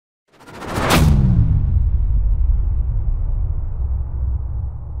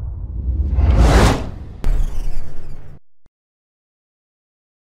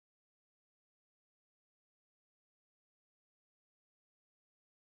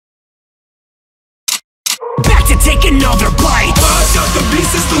to take another bite. Watch out, the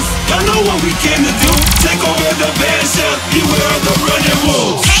beast is loose. Y'all know what we came to do. Take over the band shell. Beware of the running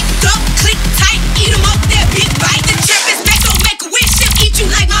wolves. Packed up, click tight, eat 'em up, that big bite. The champ is back, so make a wish. She'll eat you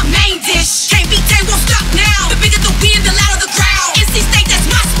like my main dish. Can't be tamed, won't stop now. The bigger the wind, the louder the crowd. NC State, that's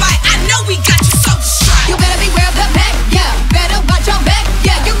my spot. I know we got you so distraught. You better beware of the pack, yeah. Better watch your back,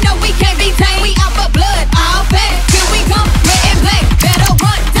 yeah. You know we can't be tamed. We out for blood, all back. Here we come, red and black. Better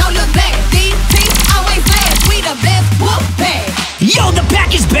run, don't look back. These teams always last. We the best whoop bag. Yo, the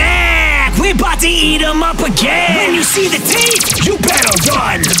pack is back. We're about to eat 'em up again. When you see the teeth, you better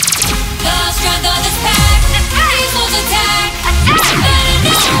run. The strength of this pack, these wolves attack. Better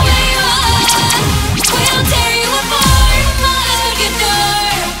know where you are. We'll tear you apart. Lies would get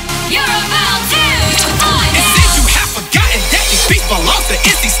through. You're about to find It seems you have forgotten that this beat belongs to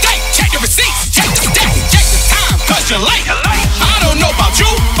NC State. Check the receipts, check the stats, check the time, cause you're late. I don't know about you,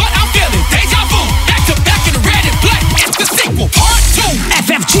 but I'm feeling deja vu. Back to back in the red and black. It's the sequel, part 2.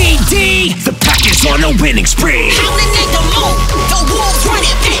 FFGD, the pack is on a winning spree. Howling at the moon, the wolves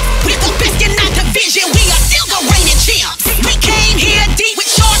running pit. With the best in our division, we are still the reigning champs. We came here deep with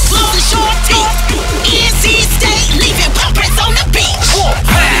short clothes and short teeth. NC State leaving puppets on the beach.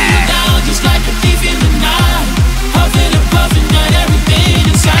 Down just like a thief in the night. Puffin' and puffin', got everything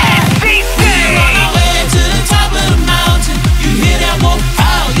inside. We're on our way to the top of the mountain. You hear that wolf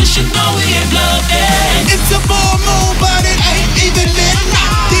howl, you should know we ain't bluffing. It's a full moon, but it ain't even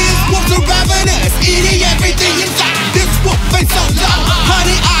midnight. These wolves are ravenous, eating everything inside. This wolf ain't so low,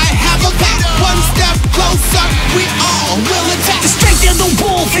 honey, I have a pack. One step closer, we all will attack. The strength of the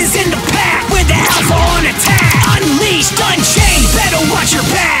wolf is in the pack. We're the alpha on attack. Unleashed, unchained, better watch your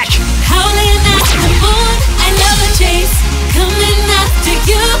back. howling at the moon. I never chase. Coming after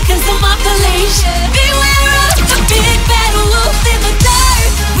you, cause I'm off the leash. Beware of the big bad wolf in the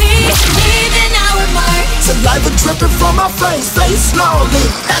dark. We leaving our mark. Saliva dripping from my face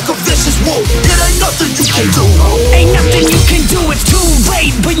snarling like a vicious wolf. It ain't nothing you can do. Ain't nothing you can do, it's too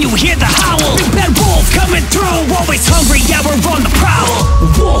late when you hear the howl. Big bad wolf coming through, always hungry, yeah, we're on the prowl.